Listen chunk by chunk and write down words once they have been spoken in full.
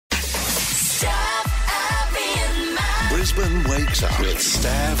Brisbane Wakes Up with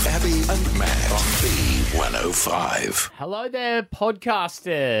Stav, Abby and Matt on B105. Hello there,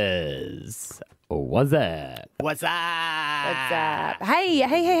 podcasters. What's up? What's up? What's up?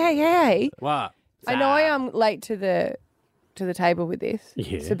 Hey. What? I know I am late to the table with this,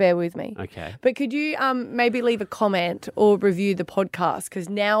 so bear with me. Okay. But could you maybe leave a comment or review the podcast? Because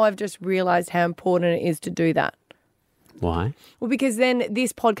now I've just realised how important it is to do that. Why? Well, because then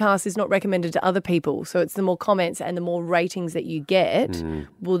this podcast is not recommended to other people. So it's the more comments and the more ratings that you get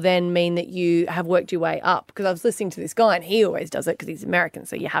will then mean that you have worked your way up. Because I was listening to this guy and he always does it because he's American.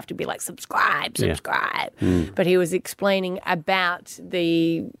 So you have to be like, subscribe. But he was explaining about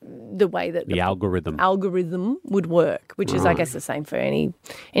the way that The algorithm would work, which is, I guess, the same for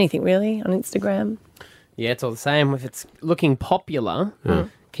anything really on Instagram. Yeah, it's all the same. If it's looking popular,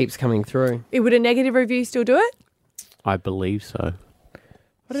 keeps coming through. Would a negative review still do it? I believe so.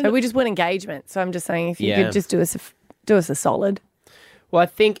 So we just want engagement. So I'm just saying if you could just do us a solid. Well, I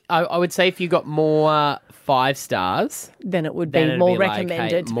think I would say if you got more 5 stars, then it would then be it'd more be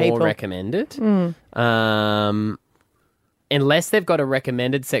recommended to more people. recommended. Unless they've got a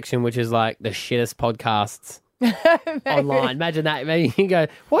recommended section, which is like the shittest podcasts online. Imagine that. Maybe you go,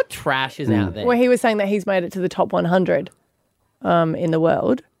 what trash is out there? Well, he was saying that he's made it to the top 100 in the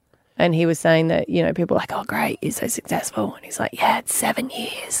world. And he was saying that, people are like, oh, great, you're so successful. And he's like, yeah, it's 7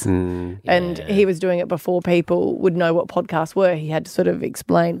 years. And he was doing it before people would know what podcasts were. He had to sort of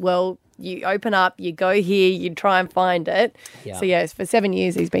explain, well, you open up, you go here, you try and find it. Yeah. So, yes, for 7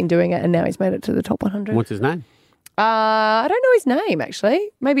 years he's been doing it and now he's made it to the top 100. What's his name? I don't know his name, actually.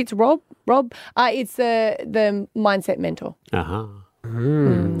 Maybe it's Rob. It's the Mindset Mentor. Uh-huh.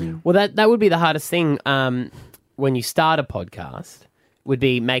 Well, that would be the hardest thing when you start a podcast. Would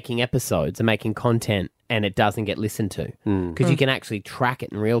be making episodes and making content and it doesn't get listened to because you can actually track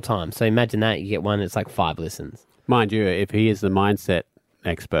it in real time. So imagine that you get one that's like 5 listens. Mind you, if he is the mindset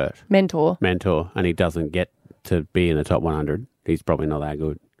expert, mentor, and he doesn't get to be in the top 100, he's probably not that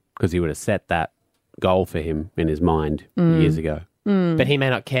good because he would have set that goal for him in his mind years ago. But he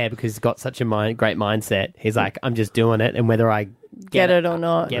may not care because he's got such a great mindset. He's like, I'm just doing it and whether I get it or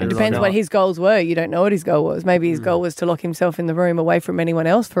not. It depends what his goals were. You don't know what his goal was. Maybe his goal was to lock himself in the room away from anyone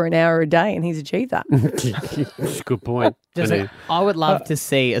else for an hour a day, and he's achieved that. Good point. I would love to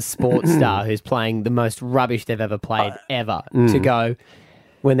see a sports star who's playing the most rubbish they've ever played ever to go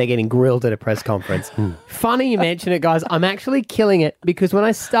when they're getting grilled at a press conference. Funny you mention it, guys. I'm actually killing it because when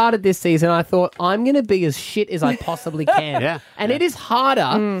I started this season, I thought I'm going to be as shit as I possibly can. And it is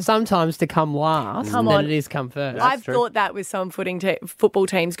harder sometimes to come last than it is come first. I've thought that with some football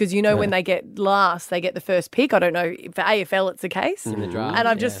teams because, when they get last, they get the first pick. I don't know. For AFL, it's the case. In the draft, and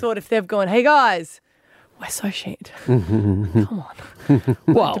I've just thought if they've gone, hey, guys, we're so shit. Come on.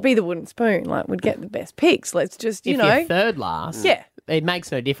 Well, to be the wooden spoon, we'd get the best picks. Let's just, if you're third last. Yeah. It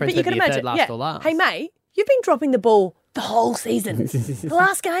makes no difference but you whether can you're imagine, third last or last. Hey, mate, you've been dropping the ball the whole season. The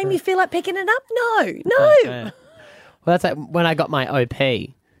last game, you feel like picking it up? No. Well, that's like when I got my OP.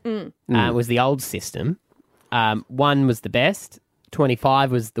 It was the old system. 1 was the best,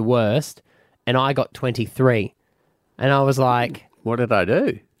 25 was the worst, and I got 23. And I was like, what did I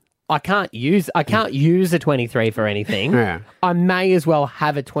do? I can't use a 23 for anything. I may as well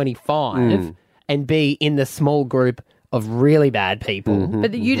have a 25 and be in the small group of really bad people.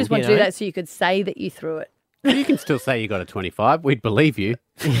 But you just want to do that so you could say that you threw it. You can still say you got a 25. We'd believe you.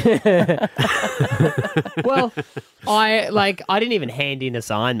 Well, I didn't even hand in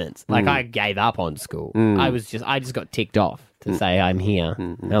assignments. I gave up on school. I just got ticked off to say I'm here.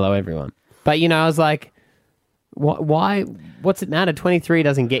 Hello, everyone. But I was like, why? What's it matter? 23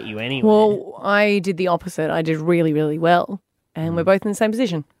 doesn't get you anywhere. Well, I did the opposite. I did really, really well, and we're both in the same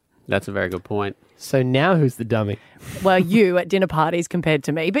position. That's a very good point. So now who's the dummy? Well, you at dinner parties compared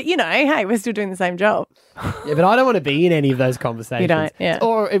to me. But, hey, we're still doing the same job. Yeah, but I don't want to be in any of those conversations. You don't, yeah.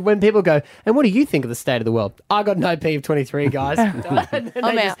 Or when people go, and what do you think of the state of the world? I got no P of 23, guys.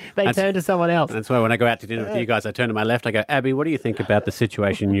 They turn to someone else. That's why when I go out to dinner with you guys, I turn to my left, I go, Abby, what do you think about the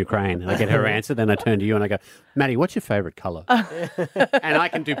situation in Ukraine? And I get her answer, then I turn to you and I go, Matty, what's your favourite colour? And I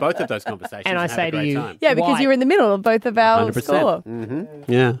can do both of those conversations and I say to you, time. Yeah, because you're in the middle of both of our 100%. score.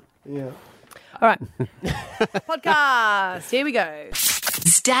 Yeah. All right. Podcast. Here we go.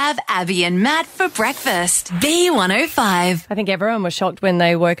 Stav, Abby and Matt for breakfast. B105. I think everyone was shocked when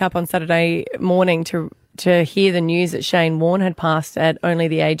they woke up on Saturday morning to hear the news that Shane Warne had passed at only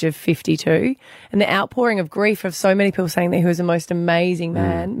the age of 52, and the outpouring of grief of so many people saying that he was the most amazing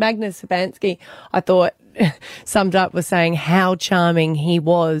man. Magnus Sabansky, I thought, summed up was saying how charming he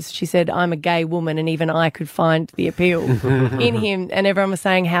was. She said, I'm a gay woman and even I could find the appeal in him. And everyone was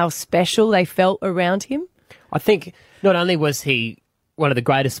saying how special they felt around him. I think not only was he one of the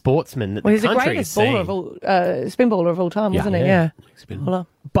greatest sportsmen that He's the the country greatest has seen, spinballer of all time, wasn't he? Yeah. Spinballer.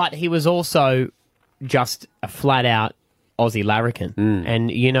 but he was also just a flat-out Aussie larrikin. And,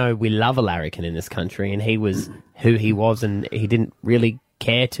 you know, we love a larrikin in this country, and he was who he was, and he didn't really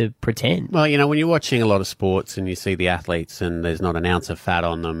care to pretend. Well, you know, when you're watching a lot of sports and you see the athletes and there's not an ounce of fat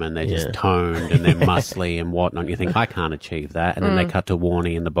on them and they're just toned and they're muscly and whatnot, you think, I can't achieve that. And then they cut to Warne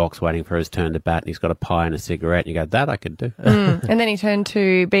in the box waiting for his turn to bat and he's got a pie and a cigarette and you go, that I could do. And then he turned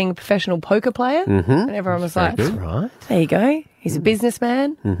to being a professional poker player and everyone was like, Right. there you go. He's a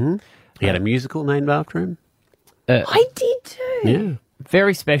businessman. He had a musical named after him. I did too. Yeah.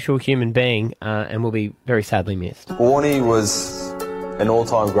 Very special human being and will be very sadly missed. Warne was an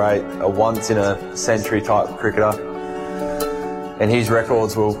all-time great, a once-in-a-century type cricketer, and his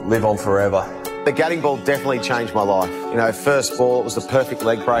records will live on forever. The batting ball definitely changed my life. You know, first ball, it was the perfect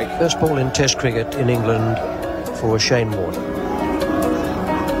leg break. First ball in Test cricket in England for Shane Warne.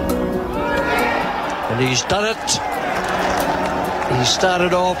 And he's done it. He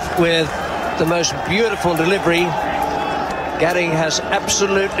started off with the most beautiful delivery. Gary has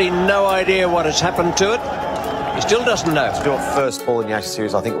absolutely no idea what has happened to it. He still doesn't know. To do it first ball in the Ashes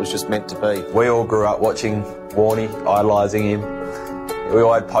series, I think it was just meant to be. We all grew up watching Warne, idolising him. We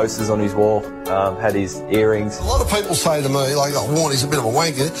all had posters on his wall, had his earrings. A lot of people say to me, like, oh, Warne's a bit of a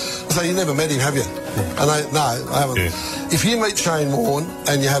wanker. I say, you never met him, have you? And no, I haven't. Yeah. If you meet Shane Warne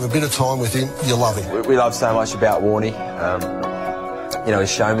and you have a bit of time with him, you'll love him. We love so much about Warne. You know,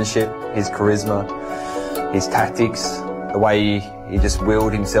 his showmanship, his charisma, his tactics, the way he just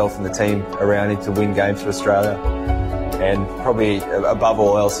willed himself and the team around him to win games for Australia. And probably, above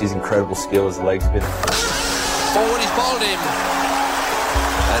all else, his incredible skill as a leg spinner. Forward, he's bowled him.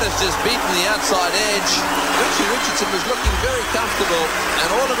 That has just beaten the outside edge. Richie Richardson was looking very comfortable, and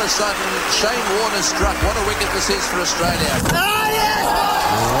all of a sudden, Shane Warne has struck. What a wicket this is for Australia. Oh, yes!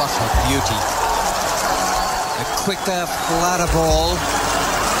 What a beauty. A quicker, flatter ball,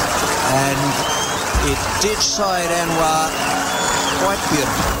 and it did side Anwar quite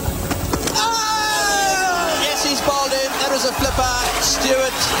beautiful. Oh! Yes, he's bowled in. That was a flipper.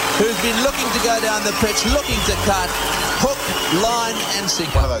 Stewart, who's been looking to go down the pitch, looking to cut. Hook, line and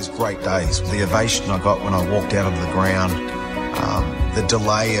sinker. One of those great days. The ovation I got when I walked out onto the ground, the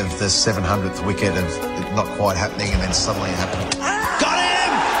delay of the 700th wicket of it not quite happening and then suddenly it happened. Got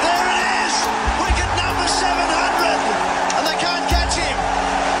him! There it is! Wicket number 700! And they can't catch him!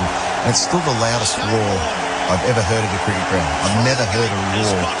 It's still the loudest roar I've ever heard at a cricket ground. I've never heard a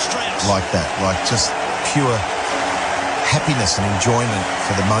roar like that, like just pure happiness and enjoyment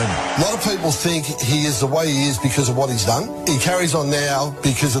for the moment. A lot of people think he is the way he is because of what he's done. He carries on now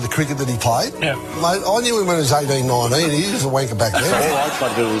because of the cricket that he played. Yeah. Mate, I knew him when he was 18, 19. He was a wanker back then. All I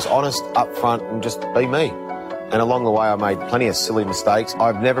tried to do was honest, up front, and just be me. And along the way, I made plenty of silly mistakes.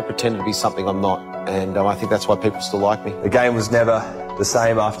 I've never pretended to be something I'm not, and I think that's why people still like me. The game was never the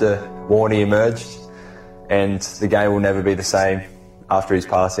same after Warne emerged, and the game will never be the same after his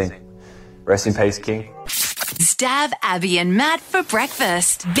passing. Rest in peace, King. Stab Abby and Matt for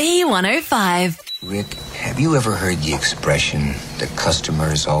breakfast. B105. Rick, have you ever heard the expression, the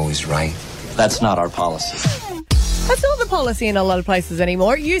customer is always right? That's not our policy. That's not the policy in a lot of places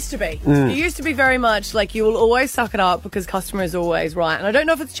anymore. It used to be. It used to be very much like you will always suck it up because customer is always right. And I don't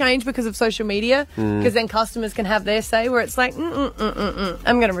know if it's changed because of social media, because then customers can have their say where it's like, I'm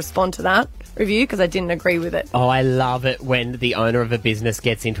going to respond to that review because I didn't agree with it. Oh, I love it when the owner of a business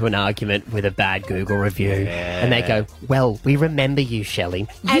gets into an argument with a bad Google review and they go, well, we remember you, Shelley.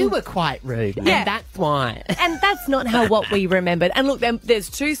 You were quite rude, and that's why. And that's not what we remembered. And look, there's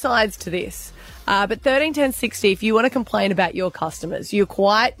two sides to this. But 13 10 60, if you want to complain about your customers,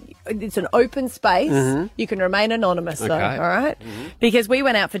 it's an open space. You can remain anonymous, though, all right? Because we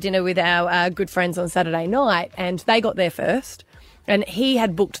went out for dinner with our good friends on Saturday night, and they got there first. And he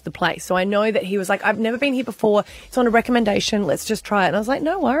had booked the place. So I know that he was like, I've never been here before. It's on a recommendation. Let's just try it. And I was like,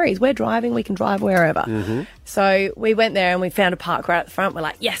 no worries. We're driving. We can drive wherever. So we went there and we found a park right at the front. We're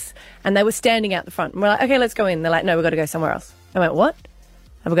like, yes. And they were standing out the front. And we're like, okay, let's go in. They're like, no, we've got to go somewhere else. I went, what?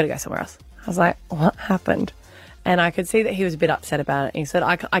 We've got to go somewhere else. I was like, what happened? And I could see that he was a bit upset about it. He said,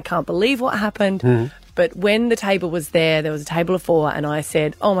 I can't believe what happened. But when the table was there was a table of 4. And I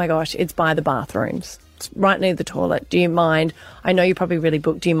said, oh, my gosh, it's by the bathrooms. It's right near the toilet. Do you mind? I know you're probably really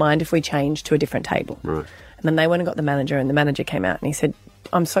booked. Do you mind if we change to a different table? Right. And then they went and got the manager, and the manager came out and he said,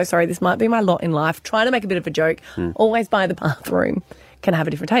 I'm so sorry. This might be my lot in life. Trying to make a bit of a joke. Always by the bathroom. Can I have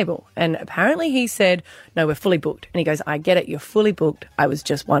a different table? And apparently he said, no, we're fully booked. And he goes, I get it. You're fully booked. I was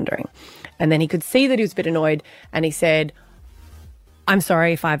just wondering. And then he could see that he was a bit annoyed. And he said, I'm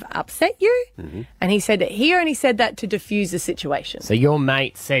sorry if I've upset you. And he said that he only said that to diffuse the situation. So your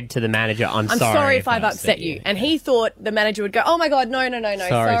mate said to the manager, I'm sorry if I've upset you. And he thought the manager would go, oh, my God, no.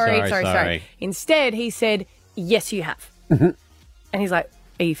 Sorry. Instead, he said, yes, you have. And he's like,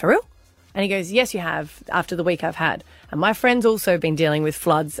 are you for real? And he goes, yes, you have, after the week I've had. And my friend's also been dealing with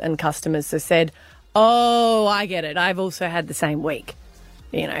floods and customers, so said, oh, I get it. I've also had the same week,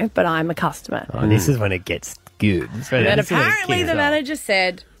 but I'm a customer. Oh, this is when it gets good. And apparently the manager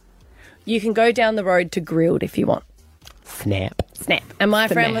said, you can go down the road to Grilled if you want. Snap. And my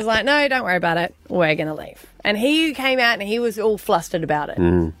friend was like, no, don't worry about it. We're going to leave. And he came out and he was all flustered about it.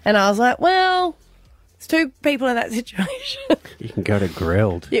 And I was like, well, it's two people in that situation. You can go to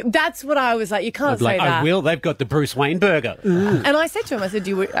Grilled. Yeah, that's what I was like. You can't say that. I will. They've got the Bruce Wayne burger. And I said to him, do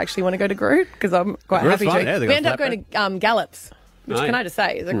you actually want to go to Grilled? Because I'm quite happy to. Yeah, we ended up going to Gallup's, which can I just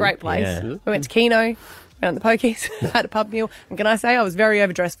say is a great place. Yeah. We went to Keno, around the pokies, had a pub meal. And can I say I was very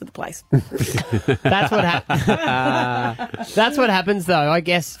overdressed for the place. That's what happens. That's what happens, though, I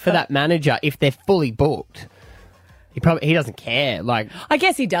guess, for that manager, if they're fully booked. He doesn't care. I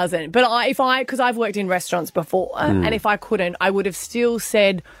guess he doesn't. But because I've worked in restaurants before, and if I couldn't, I would have still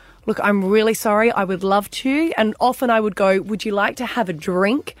said, look, I'm really sorry. I would love to. And often I would go, would you like to have a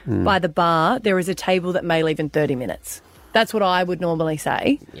drink by the bar? There is a table that may leave in 30 minutes. That's what I would normally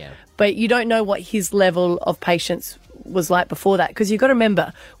say. Yeah. But you don't know what his level of patience was like before that. Because you've got to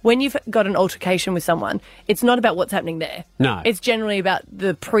remember, when you've got an altercation with someone, it's not about what's happening there. No. It's generally about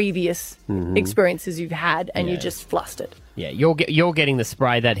the previous experiences you've had and you're just flustered. Yeah, you're getting the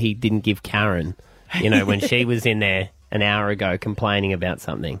spray that he didn't give Karen, when she was in there an hour ago complaining about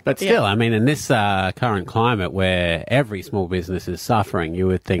something. But still, I mean, in this current climate where every small business is suffering, you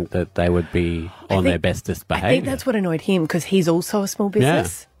would think that they would be on their bestest behaviour. I think that's what annoyed him because he's also a small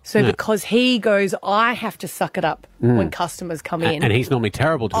business. So because he goes, I have to suck it up when customers come in. And he's normally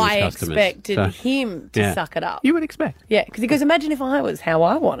terrible to his customers. I expected him to suck it up. You would expect. Yeah, because he goes, imagine if I was how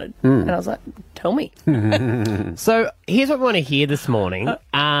I wanted. And I was like, tell me. So here's what we want to hear this morning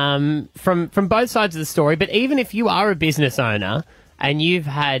from both sides of the story. But even if you are a business owner and you've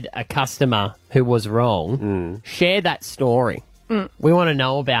had a customer who was wrong, share that story. We want to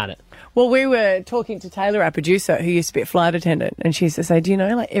know about it. Well, we were talking to Taylor, our producer, who used to be a flight attendant, and she used to say, do you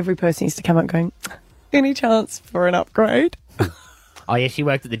know, every person used to come up going, any chance for an upgrade? Oh, yeah, she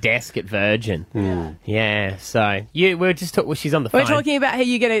worked at the desk at Virgin. Yeah, so we're just talking, she's on the phone. We're talking about how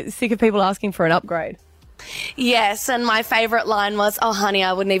you get sick of people asking for an upgrade. Yes, and my favourite line was, oh, honey,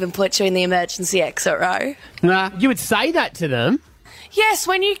 I wouldn't even put you in the emergency exit row. You would say that to them? Yes,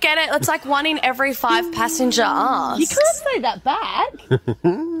 when you get it, it's like 1 in every 5 passenger asks. You can't say that back.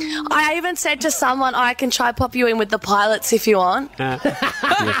 I even said to someone, I can try pop you in with the pilots if you want.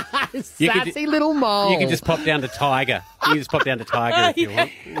 Sassy little mole. You can just pop down to Tiger. You just pop down to Tiger if you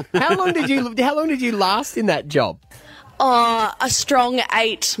want. How long did you last in that job? Oh, a strong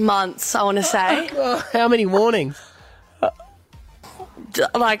 8 months, I want to say. How many warnings?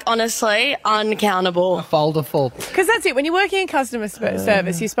 Honestly, uncountable. A folder full. Because that's it. When you're working in customer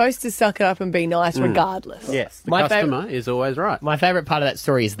service, you're supposed to suck it up and be nice regardless. Yes, the customer is always right. My favourite part of that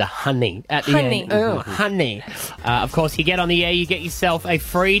story is the honey at the end. Oh, honey. Of course, you get on the air, you get yourself a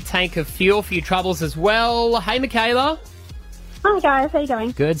free tank of fuel for your troubles as well. Hey, Michaela. Hi, guys. How you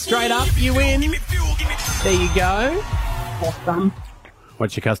going? Good. Straight up, you win. There you go. Awesome.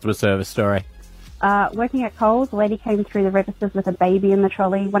 What's your customer service story? Working at Coles, a lady came through the registers with a baby in the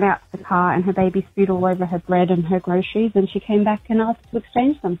trolley, went out to the car, and her baby spewed all over her bread and her groceries, and she came back and asked to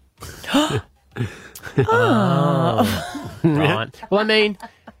exchange them. Right. Well, I mean,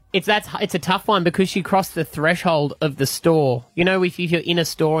 it's a tough one because she crossed the threshold of the store. You know, if you're in a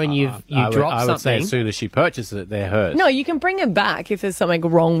store and you've dropped something. I would say as soon as she purchases it, they're hers. No, you can bring it back if there's something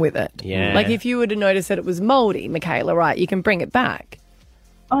wrong with it. Yeah. Like if you were to notice that it was mouldy, Michaela, right, you can bring it back.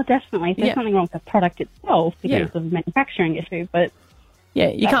 Oh, definitely. There's something wrong with the product itself because of a manufacturing issue, but... Yeah,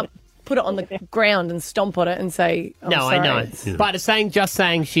 you can't put it on the ground and stomp on it and say, oh, no, sorry. I know. But just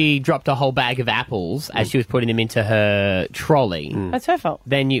saying she dropped a whole bag of apples as she was putting them into her trolley. That's her fault.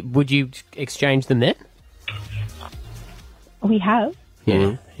 Then would you exchange them then? We have.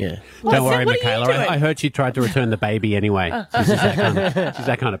 Yeah. Don't worry, Michaela. I heard she tried to return the baby anyway. She's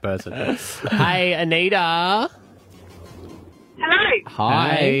that kind of person. Hey, Anita. Hello.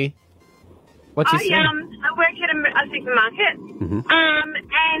 Hi. What's your I work at a supermarket,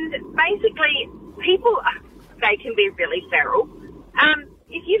 and basically people, they can be really feral.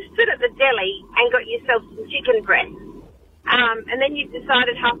 If you stood at the deli and got yourself some chicken breasts, and then you've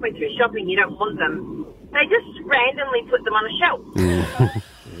decided halfway through shopping you don't want them, they just randomly put them on a shelf.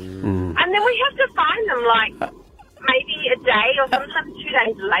 And then we have to find them, like, maybe a day or sometimes 2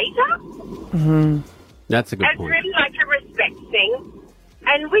 days later. Mm-hmm. That's a good It's point. really like a respect thing.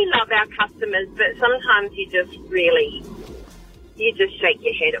 And we love our customers, but sometimes you just shake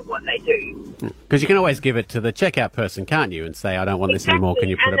your head at what they do. Because you can always give it to the checkout person, can't you, and say, I don't want this anymore, can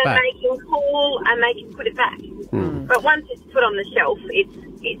you put and it back? then they can call and they can put it back. But once it's put on the shelf,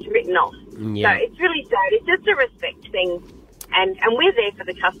 it's written off. Yeah. So it's really sad. It's just a respect thing. And we're there for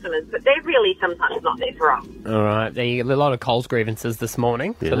the customers, but they're really sometimes not there for us. All right. There you go. A lot of Coles grievances this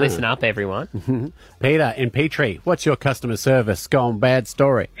morning. So Yeah. listen up, everyone. Peter in Petrie, what's your customer service gone bad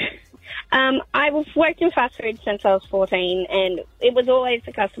story? I've worked in fast food since I was 14, and it was always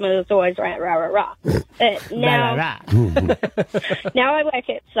the customer was always rah, rah, rah, rah. But now, now I work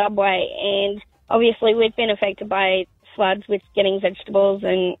at Subway, and obviously we've been affected by floods with getting vegetables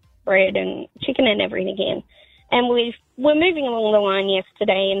and bread and chicken and everything in. And we're moving along the line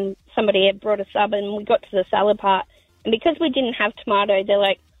yesterday, and somebody had brought a sub, and we got to the salad part, and because we didn't have tomato, they're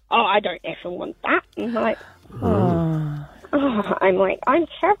like, "Oh, I don't effing want that." And I'm like, I'm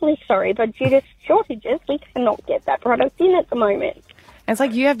terribly sorry, but due to shortages, we cannot get that product in at the moment. It's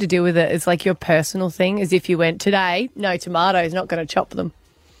like you have to deal with it. It's like your personal thing, as if you went today, no tomatoes, not going to chop them.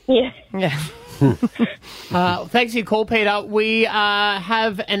 Yeah. Yeah. Thanks for your call, Peter. We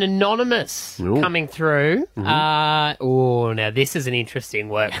have an anonymous coming through. Now this is an interesting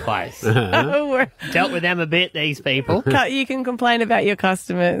workplace. Dealt with them a bit, these people. You can complain about your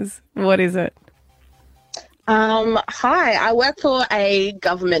customers. What is it? Hi, I work for a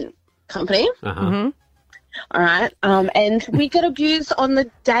government company. All right. And we get abused on the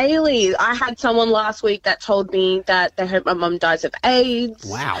daily. I had someone last week that told me that they hope my mum dies of AIDS.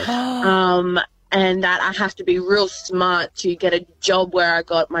 Wow. And that I have to be real smart to get a job where I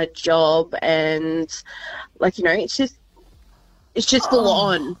got my job. And, it's just full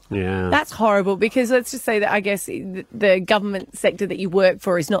on. Yeah. That's horrible, because let's just say that I guess the government sector that you work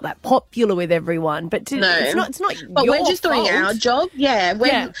for is not that popular with everyone. But it's not But your we're just doing fault. our job. Yeah.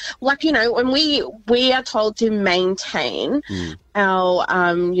 When when we are told to maintain our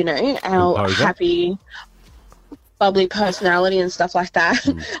happy, bubbly personality and stuff like that.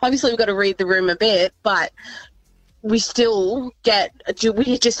 Obviously, we've got to read the room a bit, but we still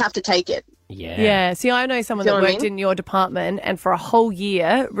we just have to take it. Yeah. See, I know someone that worked in your department and for a whole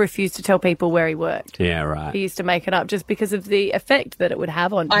year refused to tell people where he worked. Yeah, right. He used to make it up just because of the effect that it would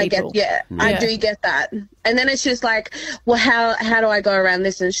have on people. I do get that. And then it's just like, well, how do I go around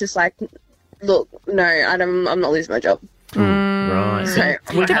this? And it's just like, look, no, I'm not losing my job. Right. So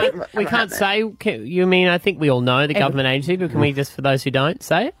we can't say. You mean I think we all know the government agency, but can we just, for those who don't,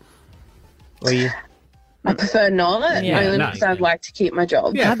 say it? Or you? I prefer not, only because I'd like to keep my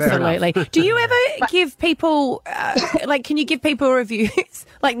job. Yeah, absolutely. Do you ever give people, can you give people reviews,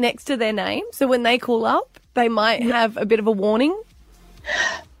 next to their name? So when they call up, they might have a bit of a warning?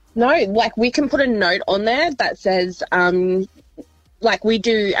 No, we can put a note on there that says, we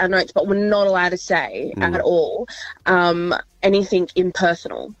do our notes, but we're not allowed to say at all anything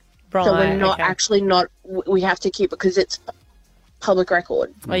impersonal. Right, so we're not we have to keep it because it's public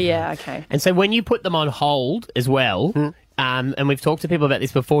record. Oh, yeah, okay. And so when you put them on hold as well, and we've talked to people about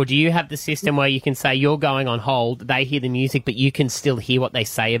this before, do you have the system where you can say you're going on hold, they hear the music, but you can still hear what they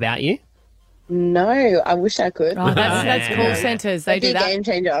say about you? No, I wish I could. Oh, that's call centres. They do that. Game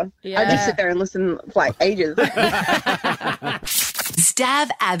changer. Yeah. I just sit there and listen for ages. Stab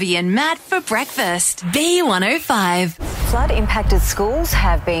Abby and Matt for breakfast. B105. Flood-impacted schools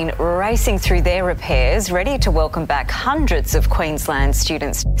have been racing through their repairs, ready to welcome back hundreds of Queensland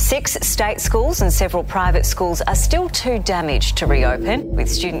students. 6 state schools and several private schools are still too damaged to reopen, with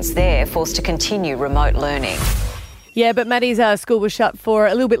students there forced to continue remote learning. Yeah, but Matty's school was shut for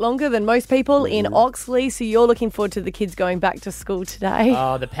a little bit longer than most people in Oxley, so you're looking forward to the kids going back to school today.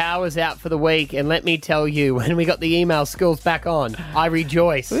 Oh, the power's out for the week, and let me tell you, when we got the email school's back on, I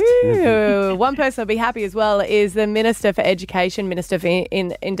rejoiced. Ooh, one person will be happy as well is the Minister for Education, Minister for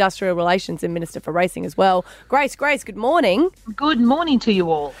Industrial Relations and Minister for Racing as well. Grace, good morning. Good morning to you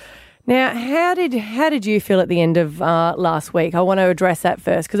all. Now, how did you feel at the end of last week? I want to address that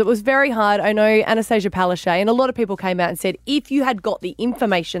first because it was very hard. I know Anastasia Palaszczuk and a lot of people came out and said if you had got the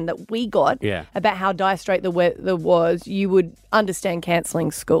information that we got about how dire straight the weather was, you would understand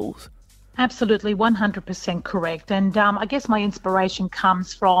cancelling schools. Absolutely, 100% correct. And I guess my inspiration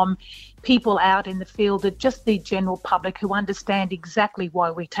comes from people out in the field, that just the general public who understand exactly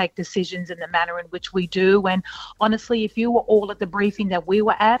why we take decisions in the manner in which we do. And honestly, if you were all at the briefing that we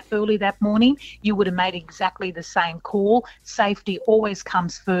were at early that morning, you would have made exactly the same call. Safety always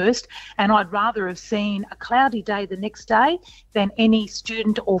comes first. And I'd rather have seen a cloudy day the next day than any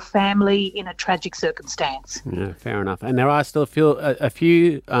student or family in a tragic circumstance. Yeah, fair enough. And there are still a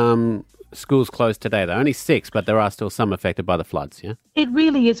few schools closed today. There are only 6, but there are still some affected by the floods, yeah? It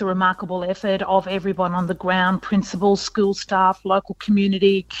really is a remarkable effort of everyone on the ground, principals, school staff, local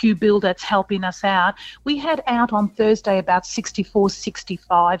community, QBuild that's helping us out. We had out on Thursday about 64,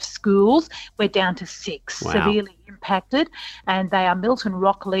 65 schools. We're down to 6, Wow. severely impacted, and they are Milton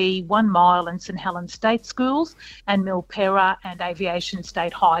Rockley, 1 Mile and St Helens State Schools, and Milpera and Aviation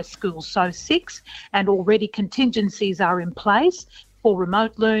State High Schools, so 6, and already contingencies are in place for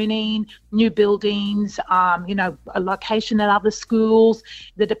remote learning, new buildings, a location at other schools.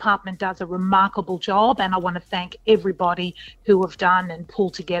 The department does a remarkable job, and I want to thank everybody who have done and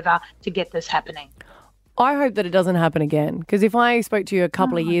pulled together to get this happening. I hope that it doesn't happen again, because if I spoke to you a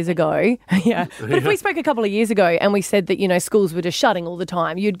couple of years ago, but if we spoke a couple of years ago and we said that, schools were just shutting all the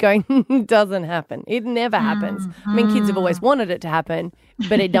time, you'd go, it doesn't happen. It never happens. I mean, kids have always wanted it to happen,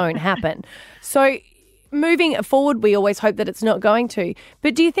 but it don't happen. So moving forward, we always hope that it's not going to.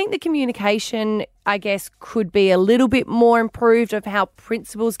 But do you think the communication, I guess, could be a little bit more improved of how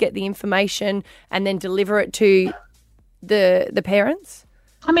principals get the information and then deliver it to the parents?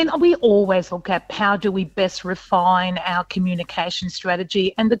 I mean, we always look at how do we best refine our communication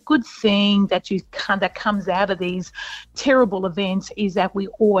strategy. And the good thing that comes out of these terrible events is that we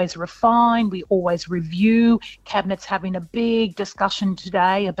always refine, we always review. Cabinet's having a big discussion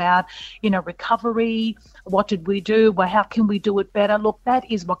today about, recovery. What did we do? Well, how can we do it better? Look, that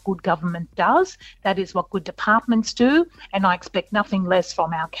is what good government does. That is what good departments do. And I expect nothing less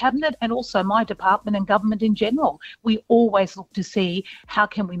from our cabinet and also my department and government in general. We always look to see how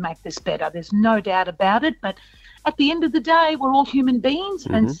can we make this better. There's no doubt about it. But at the end of the day, we're all human beings,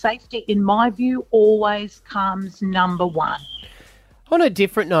 and safety, in my view, always comes number one. On a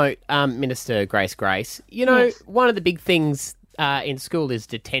different note, Minister Grace, Yes. one of the big things in school is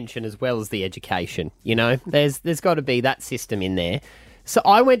detention as well as the education. There's got to be that system in there. So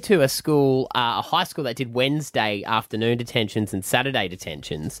I went to a school, a high school that did Wednesday afternoon detentions and Saturday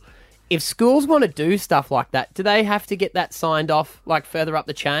detentions. If schools want to do stuff like that, do they have to get that signed off further up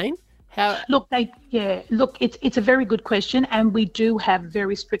the chain? Look, it's a very good question, and we do have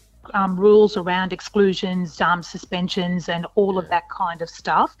very strict rules around exclusions, suspensions, and all of that kind of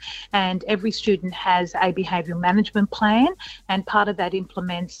stuff. And every student has a behaviour management plan, and part of that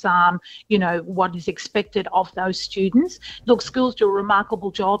implements, what is expected of those students. Look, schools do a remarkable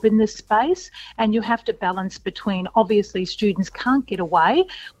job in this space, and you have to balance between, obviously, students can't get away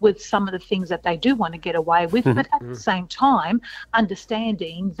with some of the things that they do want to get away with, but at the same time,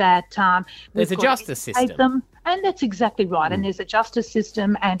 understanding that there's a justice system. And that's exactly right. And there's a justice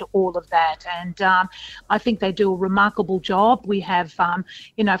system and all of that. And I think they do a remarkable job. We have,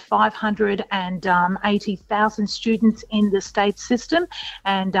 580,000 students in the state system,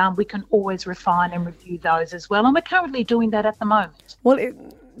 and we can always refine and review those as well. And we're currently doing that at the moment. Well,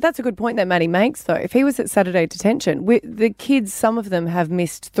 that's a good point that Matty makes, though. If he was at Saturday detention, the kids, some of them have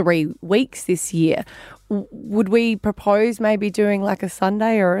missed 3 weeks this year. Would we propose maybe doing a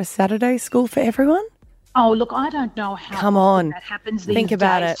Sunday or a Saturday school for everyone? Oh, look, I don't know how that happens these Think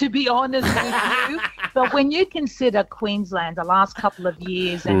about days, it. to be honest with you. But when you consider Queensland the last couple of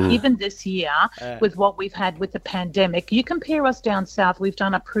years and even this year with what we've had with the pandemic, you compare us down south, we've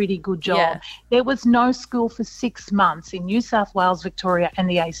done a pretty good job. Yeah. There was no school for 6 months in New South Wales, Victoria and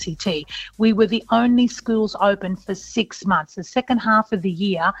the ACT. We were the only schools open for 6 months. The second half of the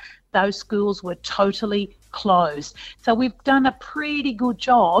year, those schools were totally closed. So we've done a pretty good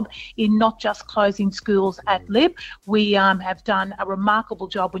job in not just closing schools at LIB. We have done a remarkable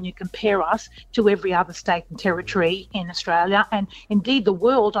job when you compare us to every other state and territory in Australia and indeed the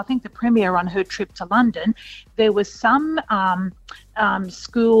world. I think the Premier on her trip to London, there were some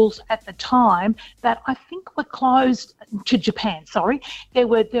schools at the time that I think were closed to Japan, sorry. There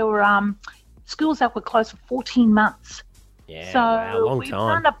were schools that were closed for 14 months. Yeah, so wow, long we've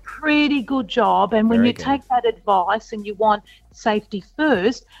time. done a pretty good job, and when Very you good. take that advice and you want safety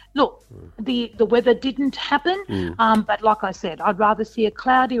first, look, the weather didn't happen, but like I said, I'd rather see a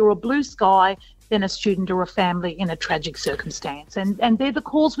cloudy or a blue sky than a student or a family in a tragic circumstance, and they're the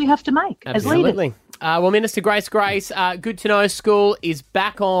calls we have to make as leaders. Absolutely. Well, Minister Grace, good to know school is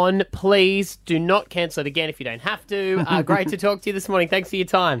back on. Please do not cancel it again if you don't have to. Great to talk to you this morning. Thanks for your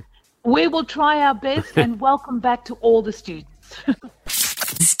time. We will try our best, and welcome back to all the students.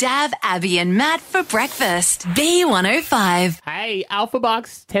 Stab Abby and Matt for breakfast. B105. Hey, Alpha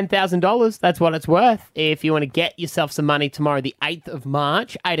Bucks, $10,000. That's what it's worth. If you want to get yourself some money tomorrow, the 8th of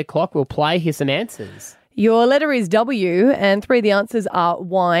March, 8 o'clock, we'll play. Here's some answers. Your letter is W, and 3 of the answers are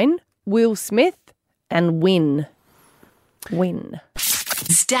wine, Will Smith, and win. Win.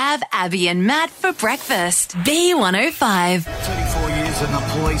 Stab Abby and Matt for breakfast. B105. 34 years in the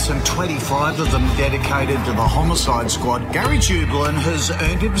police and 25 of them dedicated to the homicide squad. Gary Jubelin has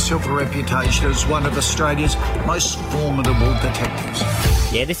earned himself a reputation as one of Australia's most formidable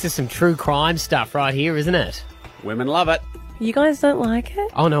detectives. Yeah, this is some true crime stuff right here, isn't it? Women love it. You guys don't like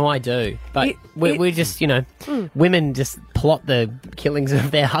it? Oh, no, I do. But we're just, women just plot the killings of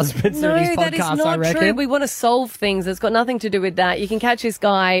their husbands through these podcasts, that is not I reckon. true. We want to solve things. It's got nothing to do with that. You can catch this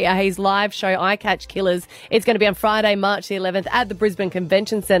guy, his live show, I Catch Killers. It's going to be on Friday, March the 11th at the Brisbane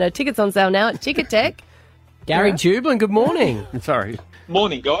Convention Centre. Tickets on sale now at Ticketek. Gary Jubelin, good morning. Sorry.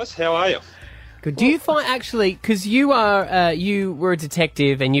 Morning, guys. How are you? Good. Do you find, actually, because you were a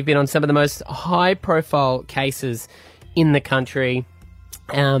detective and you've been on some of the most high-profile cases in the country,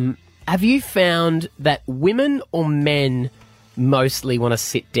 have you found that women or men mostly want to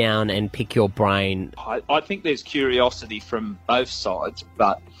sit down and pick your brain? I think there's curiosity from both sides,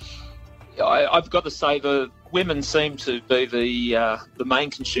 but I've got to say the women seem to be the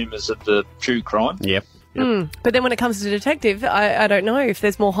main consumers of the true crime. Yep. But then when it comes to detective, I don't know if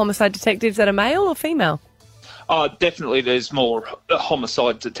there's more homicide detectives that are male or female. Definitely there's more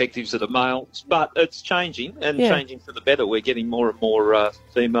homicide detectives that are males, but it's changing and changing for the better. We're getting more and more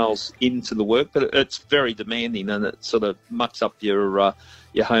females into the work, but it's very demanding and it sort of mucks up your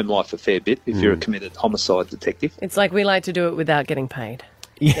home life a fair bit if you're a committed homicide detective. It's like we like to do it without getting paid.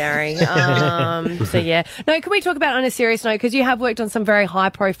 Gary. So, yeah. No, can we talk about on a serious note, because you have worked on some very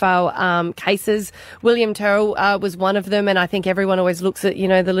high-profile cases. William Terrell was one of them, and I think everyone always looks at,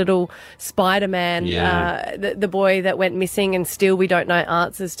 the little Spider-Man, the boy that went missing, and still we don't know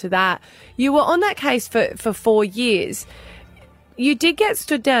answers to that. You were on that case for 4 years. You did get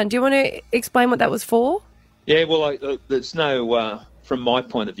stood down. Do you want to explain what that was for? Yeah, well, there's no... From my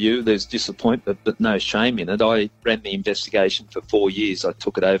point of view, there's disappointment, but no shame in it. I ran the investigation for 4 years. I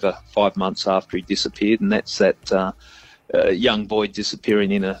took it over 5 months after he disappeared, and that's that young boy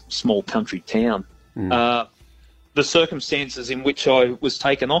disappearing in a small country town. The circumstances in which I was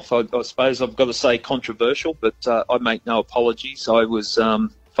taken off, I suppose I've got to say controversial, but I make no apologies. I was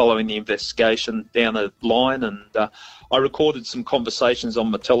following the investigation down a line, and I recorded some conversations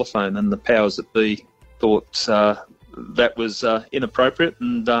on my telephone, and the powers that be thought... that was inappropriate,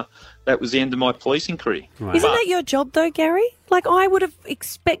 and that was the end of my policing career. Right. Isn't that your job, though, Gary? Like, I would have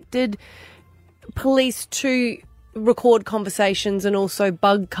expected police to record conversations and also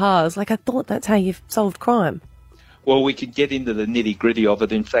bug cars. Like, I thought that's how you've solved crime. Well, we could get into the nitty-gritty of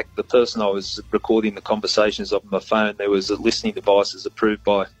it. In fact, the person I was recording the conversations on my phone, there was a listening devices approved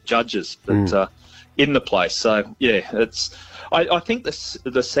by judges in the place. So, yeah, it's... I think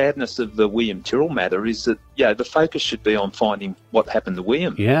the sadness of the William Tyrrell matter is that, the focus should be on finding what happened to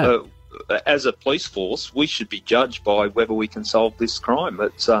William. Yeah. As a police force, we should be judged by whether we can solve this crime.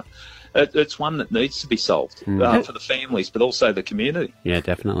 It's one that needs to be solved for the families, but also the community. Yeah,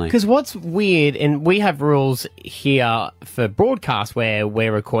 definitely. Because what's weird, and we have rules here for broadcast where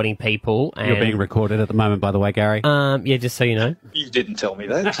we're recording people. And, you're being recorded at the moment, by the way, Gary. Yeah, just so you know. You didn't tell me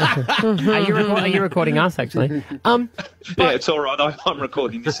that. Are you recording us, actually? Yeah, it's all right. I'm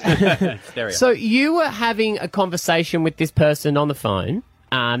recording this. So you were having a conversation with this person on the phone.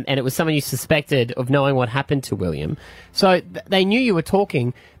 And it was someone you suspected of knowing what happened to William. So they knew you were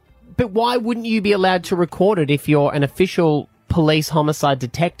talking. But why wouldn't you be allowed to record it if you're an official police homicide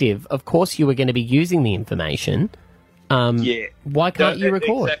detective? Of course you were going to be using the information. Why can't you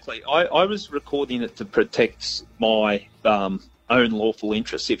record? Exactly. I was recording it to protect my own lawful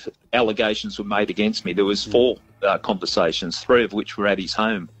interests if allegations were made against me. There was 4 conversations, 3 of which were at his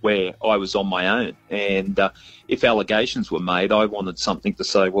home where I was on my own. And if allegations were made, I wanted something to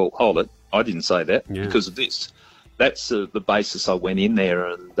say, well, hold it, I didn't say that because of this. That's the basis I went in there,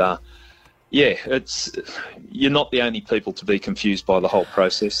 and you're not the only people to be confused by the whole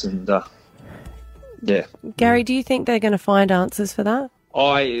process, and Gary, do you think they're going to find answers for that?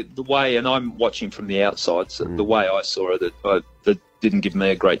 And I'm watching from the outside, so the way I saw it, that didn't give me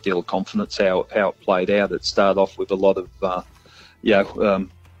a great deal of confidence how it played out. It started off with a lot of,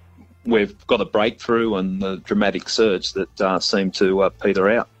 we've got a breakthrough and the dramatic surge that seemed to peter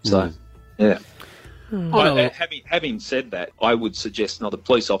out. So, yeah. Having said that, I would suggest not a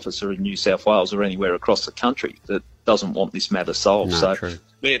police officer in New South Wales or anywhere across the country that doesn't want this matter solved. No, so true.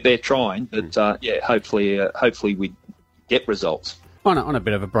 they're trying, but hopefully we get results. On a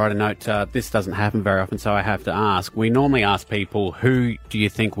bit of a brighter note, this doesn't happen very often, so I have to ask. We normally ask people, who do you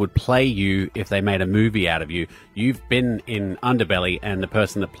think would play you if they made a movie out of you? You've been in Underbelly, and the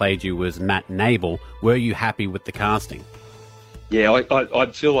person that played you was Matt Nable. Were you happy with the casting? Yeah,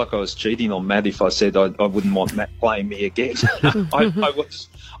 I'd feel like I was cheating on Matt if I said I wouldn't want Matt playing me again. I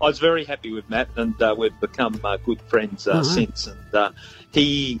was very happy with Matt, and we've become good friends since. And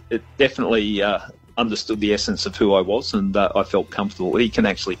he definitely understood the essence of who I was, and I felt comfortable. He can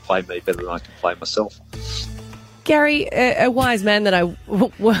actually play me better than I can play myself. Gary, a wise man that I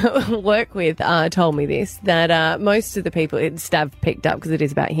work with told me this, that most of the people, Stav picked up because it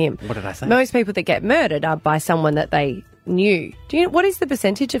is about him. What did I say? Most people that get murdered are by someone that they knew. What is the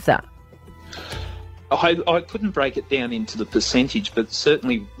percentage of that? I couldn't break it down into the percentage, but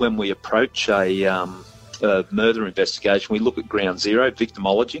certainly when we approach a murder investigation, we look at ground zero,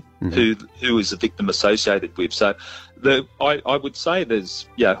 victimology, who is the victim associated with. So I would say there's,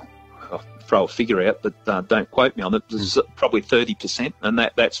 I'll throw a figure out, but don't quote me on it, there's probably 30%, and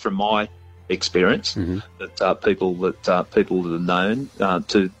that's from my experience, that people that are known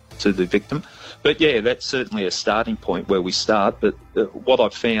to the victim. But yeah, that's certainly a starting point where we start. But what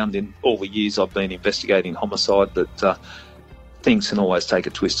I've found in all the years I've been investigating homicide, that things can always take a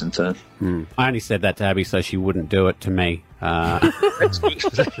twist and turn. I only said that to Abby so she wouldn't do it to me. That's good.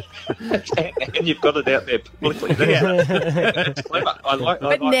 And you've got it out there publicly. That's clever.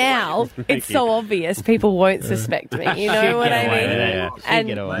 But now it's so obvious, people won't suspect me. You know what I mean? And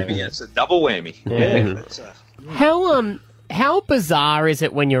maybe it's a double whammy. How bizarre is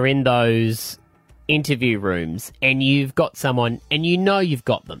it when you're in those interview rooms and you've got someone and you know you've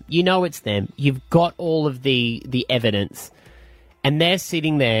got them, you know it's them, you've got all of the evidence, and they're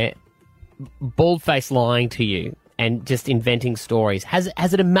sitting there bald-faced lying to you and just inventing stories. Has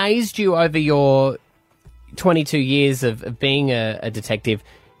it amazed you over your 22 years of being a detective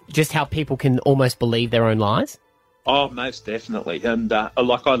just how people can almost believe their own lies? Oh, most definitely. And I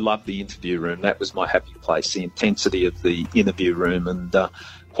love the interview room. That was my happy place, the intensity of the interview room. And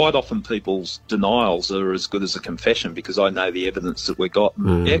quite often people's denials are as good as a confession because I know the evidence that we got.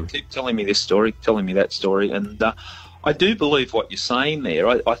 Yeah, keep telling me this story, telling me that story. And I do believe what you're saying there.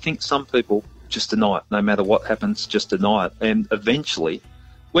 I think some people just deny it. No matter what happens, just deny it. And eventually,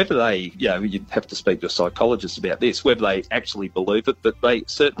 whether they, you'd have to speak to a psychologist about this, whether they actually believe it, but they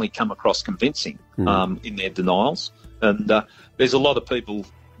certainly come across convincing in their denials. And there's a lot of people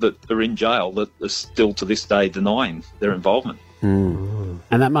that are in jail that are still to this day denying their involvement. And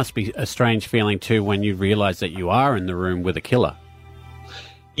that must be a strange feeling too when you realise that you are in the room with a killer.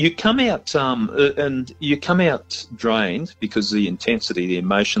 You come out and you come out drained because the intensity, the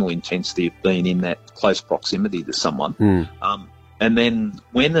emotional intensity of being in that close proximity to someone. And then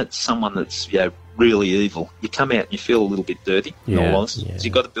when it's someone that's really evil, you come out and you feel a little bit dirty. In all honesty, so you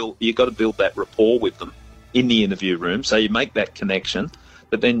got to build that rapport with them in the interview room. So you make that connection,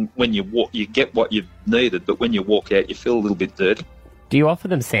 but then when you walk, you get what you've needed. But when you walk out, you feel a little bit dirty. Do you offer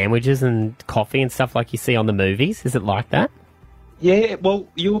them sandwiches and coffee and stuff like you see on the movies? Is it like that? Yeah, well,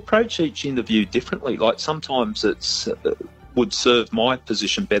 you approach each interview differently. Like sometimes it's would serve my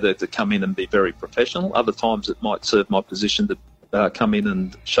position better to come in and be very professional. Other times it might serve my position to come in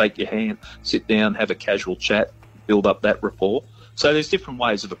and shake your hand, sit down, have a casual chat, build up that rapport. So there's different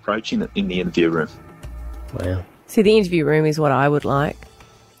ways of approaching it in the interview room. Wow. See, the interview room is what I would like,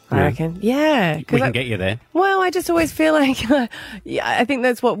 I reckon. Yeah. We can get you there. Well, I just always feel like, I think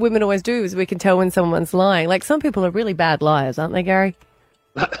that's what women always do, is we can tell when someone's lying. Like, some people are really bad liars, aren't they, Gary?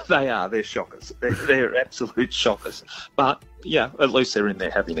 They are. They're shockers. They're absolute shockers. But, at least they're in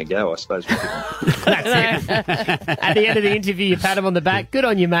there having a go, I suppose. That's it. At the end of the interview, you pat them on the back. Good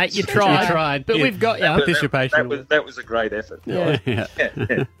on you, mate. You tried. But we've got you. That was a great effort.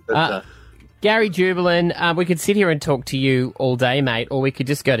 Yeah. Gary Jubelin, we could sit here and talk to you all day, mate, or we could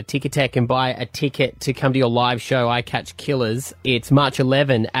just go to Ticketek and buy a ticket to come to your live show, I Catch Killers. It's March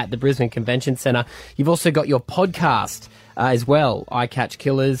 11 at the Brisbane Convention Centre. You've also got your podcast as well, I Catch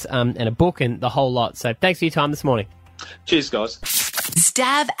Killers, and a book and the whole lot. So thanks for your time this morning. Cheers, guys.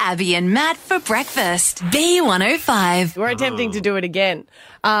 Stab Abby and Matt for breakfast. B105. We're attempting to do it again.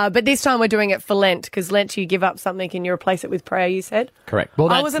 But this time we're doing it for Lent, because Lent you give up something and you replace it with prayer, you said? Correct. Well,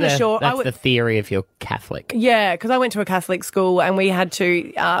 I wasn't sure. That's the theory if you're Catholic. Yeah, because I went to a Catholic school and we had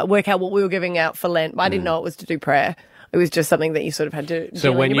to work out what we were giving out for Lent. But I didn't know it was to do prayer. It was just something that you sort of had to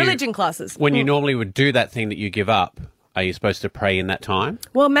do in your religion classes. When you normally would do that thing that you give up, Are you supposed to pray in that time?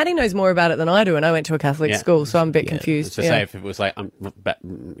 Well, Matty knows more about it than I do, and I went to a Catholic school, so I'm a bit confused. So say if it was like,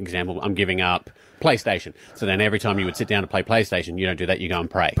 example, I'm giving up PlayStation. So then every time you would sit down to play PlayStation, you don't do that, you go and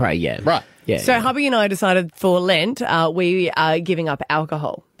pray. Pray, yeah. Right. Yeah. So hubby and I decided for Lent, we are giving up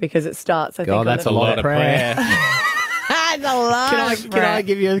alcohol because it starts, I think, God, that's a lot of prayer. That's a lot of Can I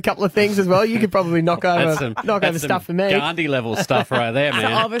give you a couple of things as well? You could probably knock over That's stuff for me. Gandhi level stuff right there, man.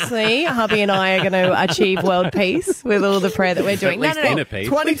 So obviously, hubby and I are going to achieve world peace with all the prayer that we're doing. At least inner peace.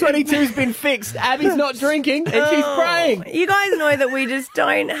 2022's been fixed. Abby's not drinking and she's praying. You guys know that we just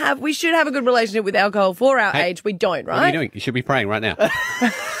don't have... We should have a good relationship with alcohol for our age. We don't, right? What are you doing? You should be praying right now.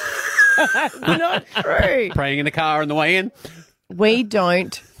 That's not true. Praying in the car on the way in. We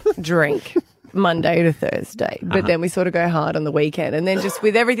don't drink Monday to Thursday, but then we sort of go hard on the weekend. And then just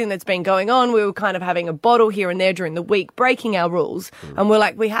with everything that's been going on, we were kind of having a bottle here and there during the week, breaking our rules. And we're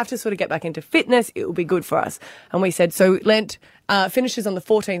like, we have to sort of get back into fitness. It will be good for us. And we said, so Lent finishes on the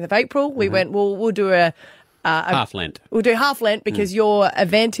 14th of April. We went, well, we'll do half Lent. We'll do half Lent because your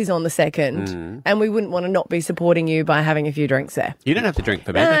event is on the 2nd, and we wouldn't want to not be supporting you by having a few drinks there. You don't have to drink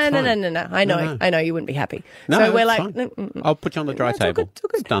for me. That's fine. No. I know you wouldn't be happy. No, so we're that's like, fine. I'll put you on the dry table.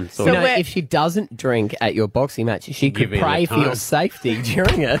 It's done. So if she doesn't drink at your boxing match, she could pray for your safety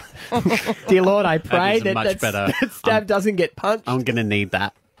during it. Dear Lord, I pray that Stab doesn't get punched. I'm going to need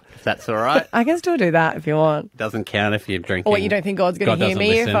that. If that's all right. I can still do that if you want. Doesn't count if you're drinking. Or what, you don't think God's going to hear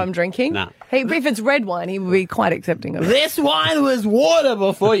me if I'm drinking? No. Hey, if it's red wine, he would be quite accepting of it. This wine was water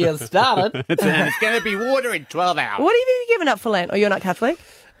before you started. It's going to be water in 12 hours. What have you given up for Lent? Or you're not Catholic?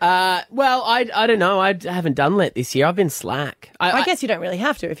 Well, I don't know. I haven't done Lent this year. I've been slack. I guess you don't really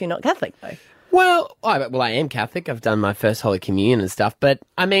have to if you're not Catholic, though. Well, I am Catholic. I've done my first Holy Communion and stuff. But,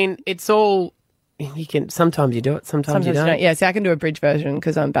 I mean, it's all... You can sometimes you do it, sometimes you don't. Yeah, see, I can do a bridge version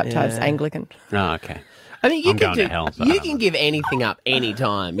because I'm baptized Anglican. Oh, okay. I mean, you can going to hell, so you can give anything up any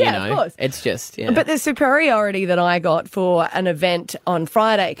time. You know, of course. It's just But the superiority that I got for an event on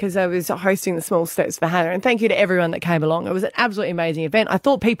Friday, because I was hosting the Small Steps for Hannah, and thank you to everyone that came along. It was an absolutely amazing event. I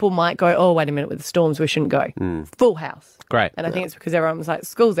thought people might go, oh, wait a minute, with the storms, we shouldn't go. Full house. Great. And I think it's because everyone was like,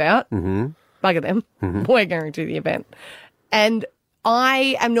 school's out, bugger them, we're going to the event. And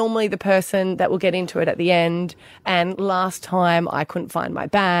I am normally the person that will get into it at the end. And last time I couldn't find my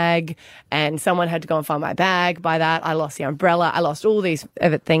bag and someone had to go and find my bag. By that, I lost the umbrella. I lost all these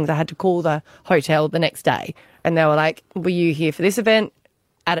things. I had to call the hotel the next day. And they were like, were you here for this event?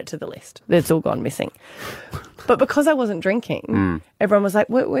 Add it to the list. It's all gone missing. But because I wasn't drinking, everyone was like,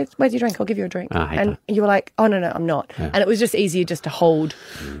 where's your drink? I'll give you a drink. And you were like, oh, no, I'm not. Yeah. And it was just easier just to hold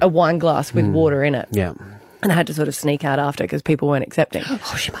a wine glass with water in it. Yeah. And I had to sort of sneak out after because people weren't accepting.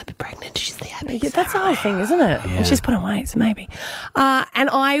 Oh, she might be pregnant. She's the Abby. Yeah, that's the whole thing, isn't it? Yeah. And she's put on weight, so maybe. And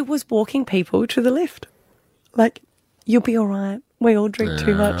I was walking people to the lift. Like, you'll be all right. We all drink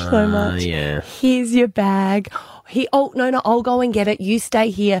too much, so much. Yeah. Here's your bag. No, I'll go and get it. You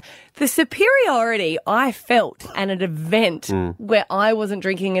stay here. The superiority I felt at an event where I wasn't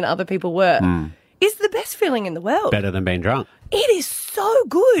drinking and other people were is the best feeling in the world. Better than being drunk. It is so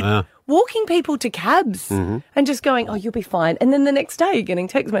good. Walking people to cabs and just going, oh, you'll be fine. And then the next day you're getting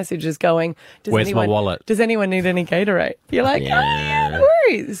text messages going, where's my wallet? Does anyone need any Gatorade? You're like, oh, yeah, no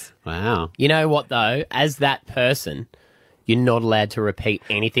worries. Wow. You know what, though? As that person, you're not allowed to repeat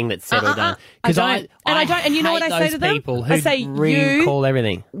anything that's said or done. Because I don't. And you know what I say to them? People who I say, recall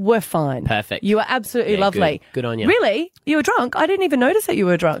everything. We're fine. Perfect. You are absolutely lovely. Good on you. Really? You were drunk? I didn't even notice that you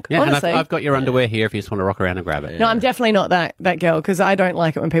were drunk. Yeah, honestly. and I've got your underwear here if you just want to rock around and grab it. No, I'm definitely not that girl because I don't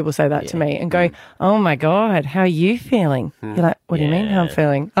like it when people say that to me and go, oh my God, how are you feeling? You're like, what do you mean how I'm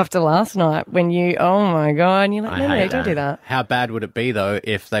feeling? After last night when you, oh my God, and you're like, no, don't do that. How bad would it be though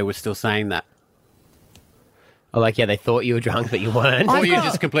if they were still saying that? Oh, like, they thought you were drunk, but you weren't. Or you're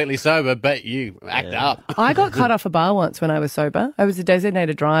just completely sober, but you act up. I got cut off a bar once when I was sober. I was a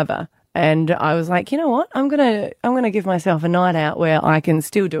designated driver. And I was like, you know what? I'm gonna give myself a night out where I can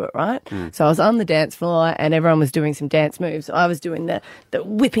still do it, right? So I was on the dance floor and everyone was doing some dance moves. I was doing the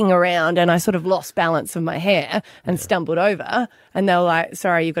whipping around and I sort of lost balance of my hair and stumbled over. And they were like,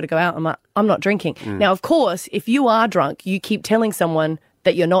 sorry, you've got to go out. I'm like, I'm not drinking. Now, of course, if you are drunk, you keep telling someone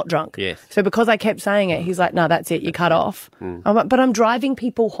that you're not drunk. Yes. So because I kept saying it, he's like, no, that's it, you cut off. I'm like, but I'm driving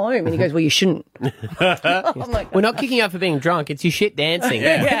people home. And he goes, well, you shouldn't. I'm like, we're not kicking you out for being drunk. It's you shit dancing.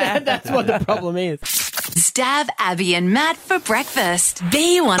 That's what the problem is. Stab Abby and Matt for breakfast.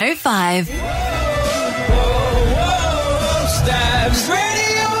 B105. Stab's radioactive.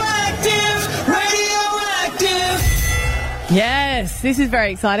 Yes, this is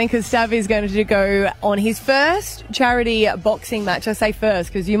very exciting because Stav is going to go on his first charity boxing match. I say first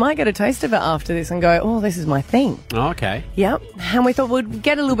because you might get a taste of it after this and go, oh, this is my thing. Oh, okay. Yep. And we thought we'd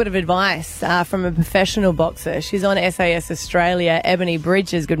get a little bit of advice from a professional boxer. She's on SAS Australia, Ebanie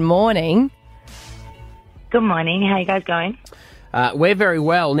Bridges. Good morning. Good morning. How are you guys going? We're very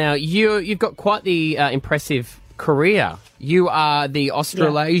well. Now, you've got quite the impressive career. You are the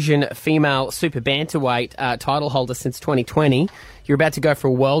Australasian female super bantamweight title holder since 2020. You're about to go for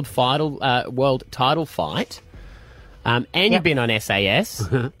a world title fight. And you've been on SAS.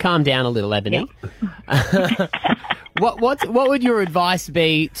 Calm down a little, Ebanie. What would your advice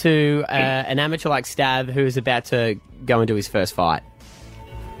be to an amateur like Stav who is about to go into his first fight?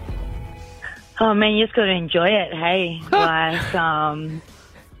 Oh man, you just got to enjoy it. Hey, go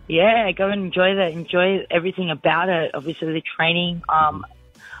and enjoy everything about it. Obviously, the training.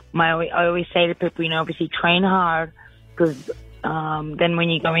 I always say to people, obviously train hard because then when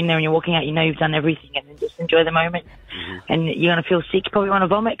you go in there and you're walking out, you've done everything, and then just enjoy the moment. And you're gonna feel sick, probably want to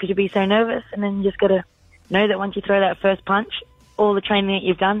vomit because you'll be so nervous, and then you just gotta know that once you throw that first punch, all the training that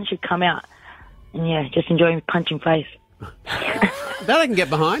you've done should come out. And just enjoy punching face. That I can get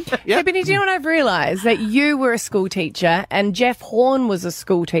behind. Yeah. Hey, Benny, do you know what I've realised? That you were a school teacher and Jeff Horn was a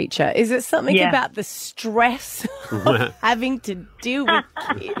school teacher. Is it something about the stress of having to deal with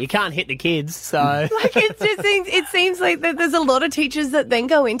kids? You can't hit the kids, so... it seems like that there's a lot of teachers that then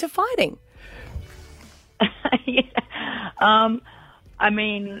go into fighting. I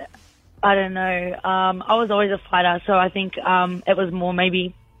mean, I don't know. I was always a fighter, so I think it was more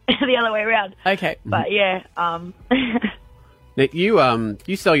maybe the other way around. Okay. But yeah...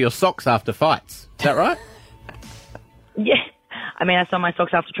 You sell your socks after fights. Is that right? Yeah. I mean, I sell my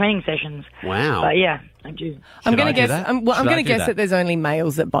socks after training sessions. Wow. But yeah, I do. I'm going to guess that there's only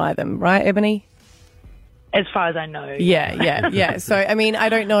males that buy them, right, Ebanie? As far as I know. Yeah. So, I mean, I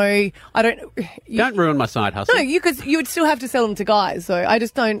don't know. Don't ruin my side hustle. No, you would still have to sell them to guys. So I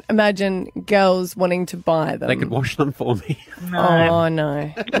just don't imagine girls wanting to buy them. They could wash them for me. No. Oh,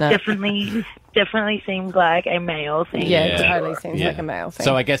 no. Definitely seems like a male thing. Yeah, it totally seems like a male thing.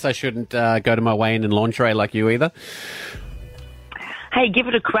 So I guess I shouldn't go to my weigh-in and lingerie like you either? Hey, give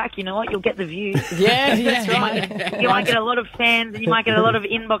it a crack. You know what? You'll get the views. Yeah, that's right. You might get a lot of fans, and you might get a lot of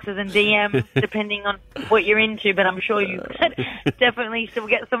inboxes and DMs, depending on what you're into. But I'm sure you definitely still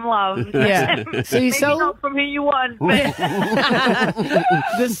get some love. Yeah. So you Maybe not from who you want. But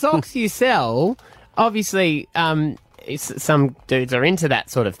the socks you sell, obviously, some dudes are into that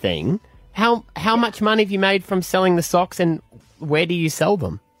sort of thing. How much money have you made from selling the socks, and where do you sell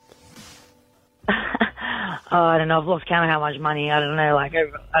them? I don't know. I've lost count of how much money. I don't know, like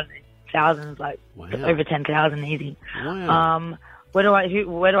over thousands, like over 10,000 easy. Wow. Where do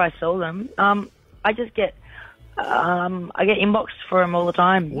I sell them? I just get I get inboxed for them all the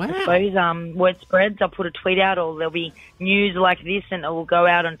time. Wow. I suppose word spreads. I'll put a tweet out, or there'll be news like this, and it will go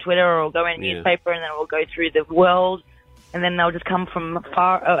out on Twitter, or it'll go in a newspaper, and then it will go through the world, and then they'll just come from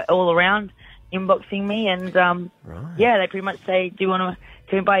far all around inboxing me, and they pretty much say, "Do you want to?"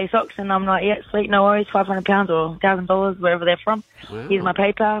 Can we buy your socks? And I'm like, yeah, sweet, no worries, $500 or $1,000, wherever they're from. Wow. Here's my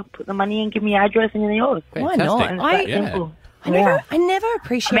paper, put the money in, give me your address, and you're yours. Why not? Simple. I never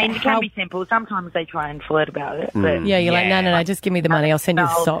appreciate it can be simple. Sometimes they try and flirt about it. But you're like, no, just give me the money, I'll send you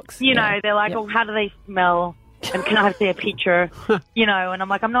the socks. You know, they're like, oh, how do they smell? And can I see a picture? You know, and I'm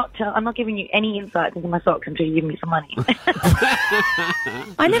like, I'm not giving you any insight into my socks until you give me some money.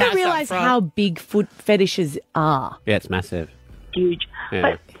 I never realised how big foot fetishes are. Yeah, it's massive. Huge. Yeah.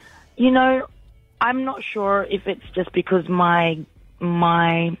 But, you know, I'm not sure if it's just because my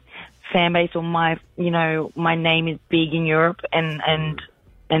fan base or my name is big in Europe and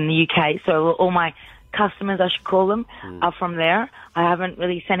the UK. So all my customers, I should call them, are from there. I haven't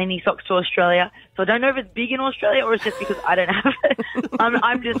really sent any socks to Australia. So I don't know if it's big in Australia or it's just because I don't have it.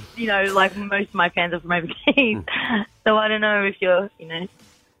 I'm just, like most of my fans are from overseas. So I don't know if you're,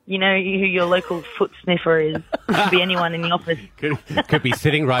 you know who your local foot sniffer is. Could be anyone in the office. Could be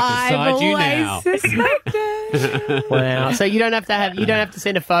sitting right beside you now. Suspected. Wow. So you don't have to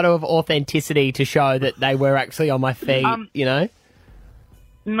send a photo of authenticity to show that they were actually on my feed,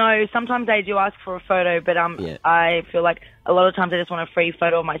 No, sometimes they do ask for a photo, but I feel like a lot of times I just want a free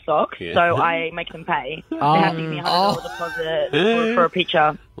photo of my socks, so I make them pay. They have to give me $100 deposit for a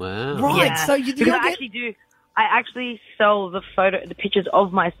picture. Wow. Right, Yeah. so you because I actually do. I actually sell the pictures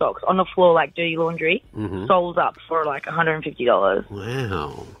of my socks on the floor like dirty laundry, soles up for like $150.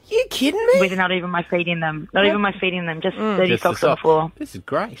 Wow. You kidding me? With not even my feet in them. Not even my feet in them, just dirty Just socks the on the floor. This is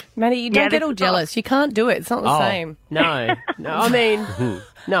great. Matty, you don't Yeah, get this all is jealous. You can't do it. It's not the same. No. I mean,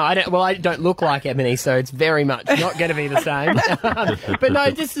 no, I don't. Well, I don't look like Ebanie, so it's very much not going to be the same. But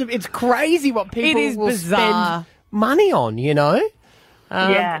no, it's crazy what people will bizarre. spend money on. You know.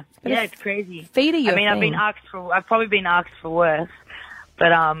 Yeah, it's crazy. Feet are your I mean, thing. I've probably been asked for worse, but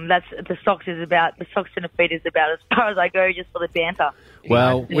that's the socks and the feet is about as far as I go, just for the banter.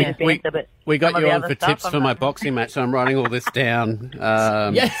 Well, But we got some of you the on other for stuff, tips I'm for my not- boxing match, so I'm writing all this down.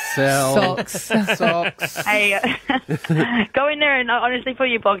 Socks. Socks. Hey, go in there and honestly, for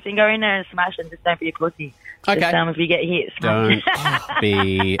your boxing, go in there and smash them. Just don't be a pussy. Okay. Just, if you get hit, smash. Don't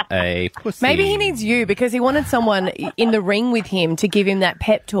be a pussy. Maybe he needs you because he wanted someone in the ring with him to give him that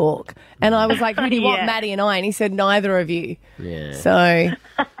pep talk. And I was like, who do you want, Yeah. Matty and I? And he said, neither of you. Yeah. So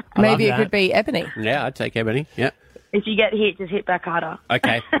maybe it that. could be Ebanie. Yeah, I'd take Ebanie. Yeah. If you get hit, just hit back harder.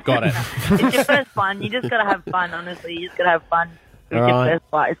 Okay, got it. It's your first fun. You just got to have fun, honestly. You just got to have fun. It's All your right. first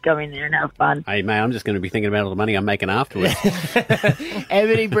fight. Is go in there and have fun. Hey, mate, I'm just going to be thinking about all the money I'm making afterwards.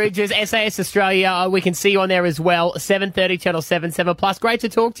 Ebanie Bridges, SAS Australia. We can see you on there as well. 7:30 Channel 7 Plus. Great to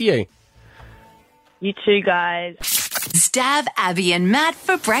talk to you. You too, guys. Stab Abby and Matt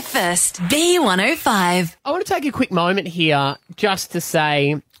for breakfast. B105. I want to take a quick moment here just to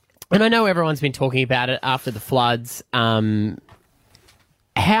say, and I know everyone's been talking about it after the floods,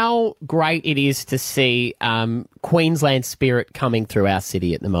 how great it is to see Queensland spirit coming through our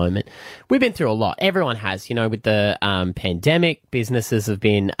city at the moment. We've been through a lot. Everyone has, with the pandemic. Businesses have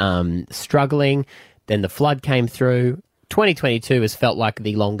been struggling. Then the flood came through. 2022 has felt like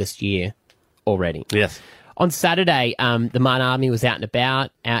the longest year already. Yes. On Saturday, the Marn Army was out and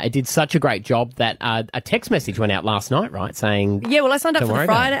about. It did such a great job that a text message went out last night, right, saying... Yeah, well, I signed up "Don't for worry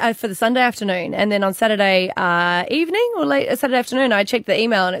the about Friday, for the Sunday afternoon, and then on Saturday evening or late Saturday afternoon, I checked the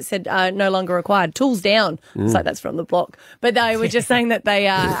email and it said no longer required. Tools down. It's like that's from the block, but they were just saying that they,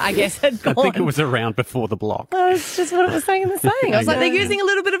 I guess, had gone. I think it was around before the block. That's just what it was saying in the saying. I was like, they're using a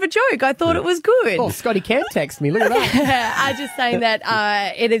little bit of a joke. I thought it was good. Oh, Scotty Kemp texted me. Look at that. I just saying that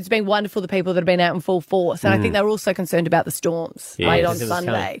it has been wonderful, the people that have been out in full force, and I think they were also concerned about the storms late on because it was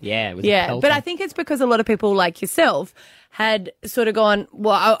Sunday. it was a yeah. pelter. But I think it's because a lot of people like yourself had sort of gone,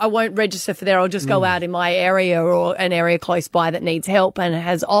 well, I won't register for there. I'll just go out in my area or an area close by that needs help and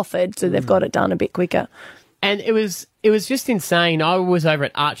has offered, so they've got it done a bit quicker. And it was just insane. I was over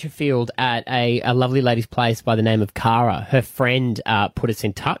at Archerfield at a lovely lady's place by the name of Cara. Her friend put us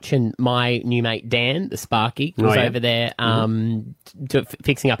in touch, and my new mate Dan, the Sparky, was over there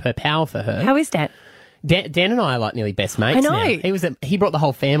fixing up her power for her. How is that? Dan and I are like nearly best mates. I know. Now. He brought the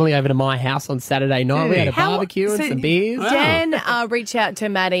whole family over to my house on Saturday night. We had a barbecue and some beers. Dan reached out to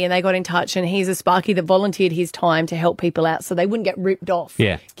Matty and they got in touch, and he's a Sparky that volunteered his time to help people out so they wouldn't get ripped off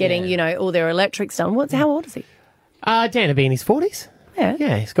getting, all their electrics done. How old is he? Dan will be in his 40s. Yeah.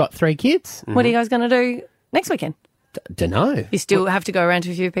 Yeah, he's got 3 kids. What are you guys going to do next weekend? Dunno. You still have to go around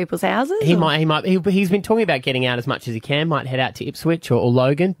to a few people's houses? He might. He's been talking about getting out as much as he can. Might head out to Ipswich or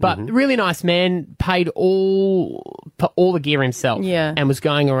Logan. But really nice man. Paid all the gear himself. Yeah. And was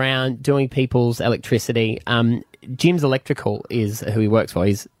going around doing people's electricity. Jim's Electrical is who he works for.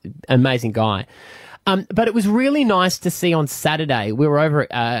 He's an amazing guy. But it was really nice to see on Saturday. We were over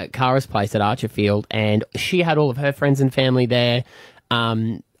at Cara's place at Archerfield, and she had all of her friends and family there.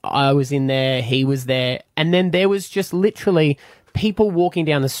 I was in there, he was there, and then there was just literally people walking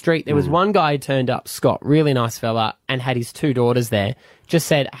down the street. There was one guy who turned up, Scott, really nice fella, and had his 2 daughters there, just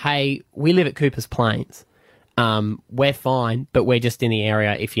said, hey, we live at Cooper's Plains. We're fine, but we're just in the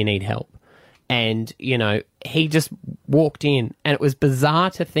area if you need help. And, he just walked in, and it was bizarre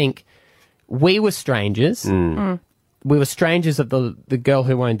to think we were strangers. We were strangers of the girl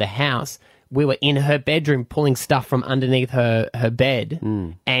who owned the house. We were in her bedroom pulling stuff from underneath her bed.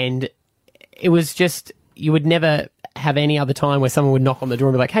 And it was just, you would never have any other time where someone would knock on the door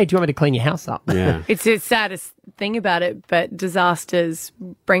and be like, hey, do you want me to clean your house up? Yeah. It's the saddest thing about it, but disasters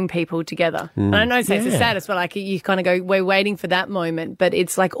bring people together. And I know it's the saddest, but you kind of go, we're waiting for that moment. But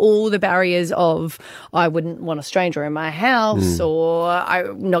it's like all the barriers of, I wouldn't want a stranger in my house or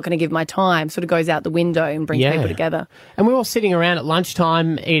I'm not going to give my time, sort of goes out the window and brings people together. And we're all sitting around at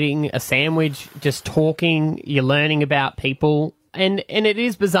lunchtime eating a sandwich, just talking, you're learning about people. And it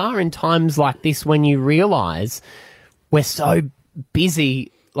is bizarre in times like this when you realise we're so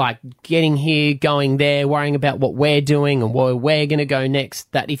busy like getting here, going there, worrying about what we're doing and where we're going to go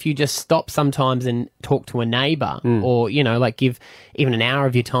next, that if you just stop sometimes and talk to a neighbour or, you know, like give even an hour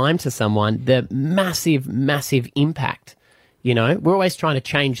of your time to someone, the massive, massive impact. You know, we're always trying to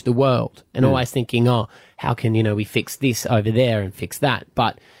change the world and always thinking, oh, how can, you know, we fix this over there and fix that?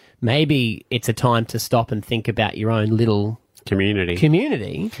 But maybe it's a time to stop and think about your own little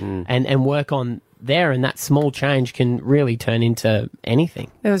community and work on there, and that small change can really turn into anything.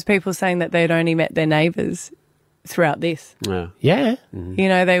 There was people saying that they'd only met their neighbours throughout this. Yeah. You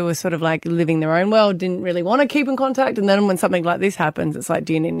know, they were sort of like living their own world, didn't really want to keep in contact, and then when something like this happens, it's like,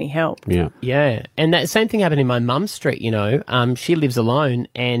 do you need any help? Yeah. And that same thing happened in my mum's street, you know. She lives alone,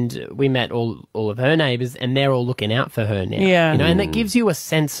 and we met all of her neighbours, and they're all looking out for her now. Yeah. You know, and that gives you a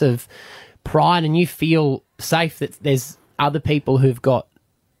sense of pride, and you feel safe that there's other people who've got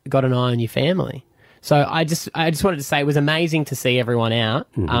an eye on your family. So I just wanted to say it was amazing to see everyone out.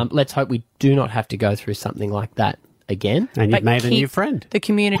 Let's hope we do not have to go through something like that again. And you've made a new friend. The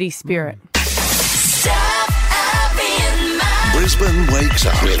community spirit. Brisbane wakes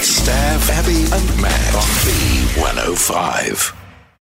up with Stav, Abby and Matt on B105.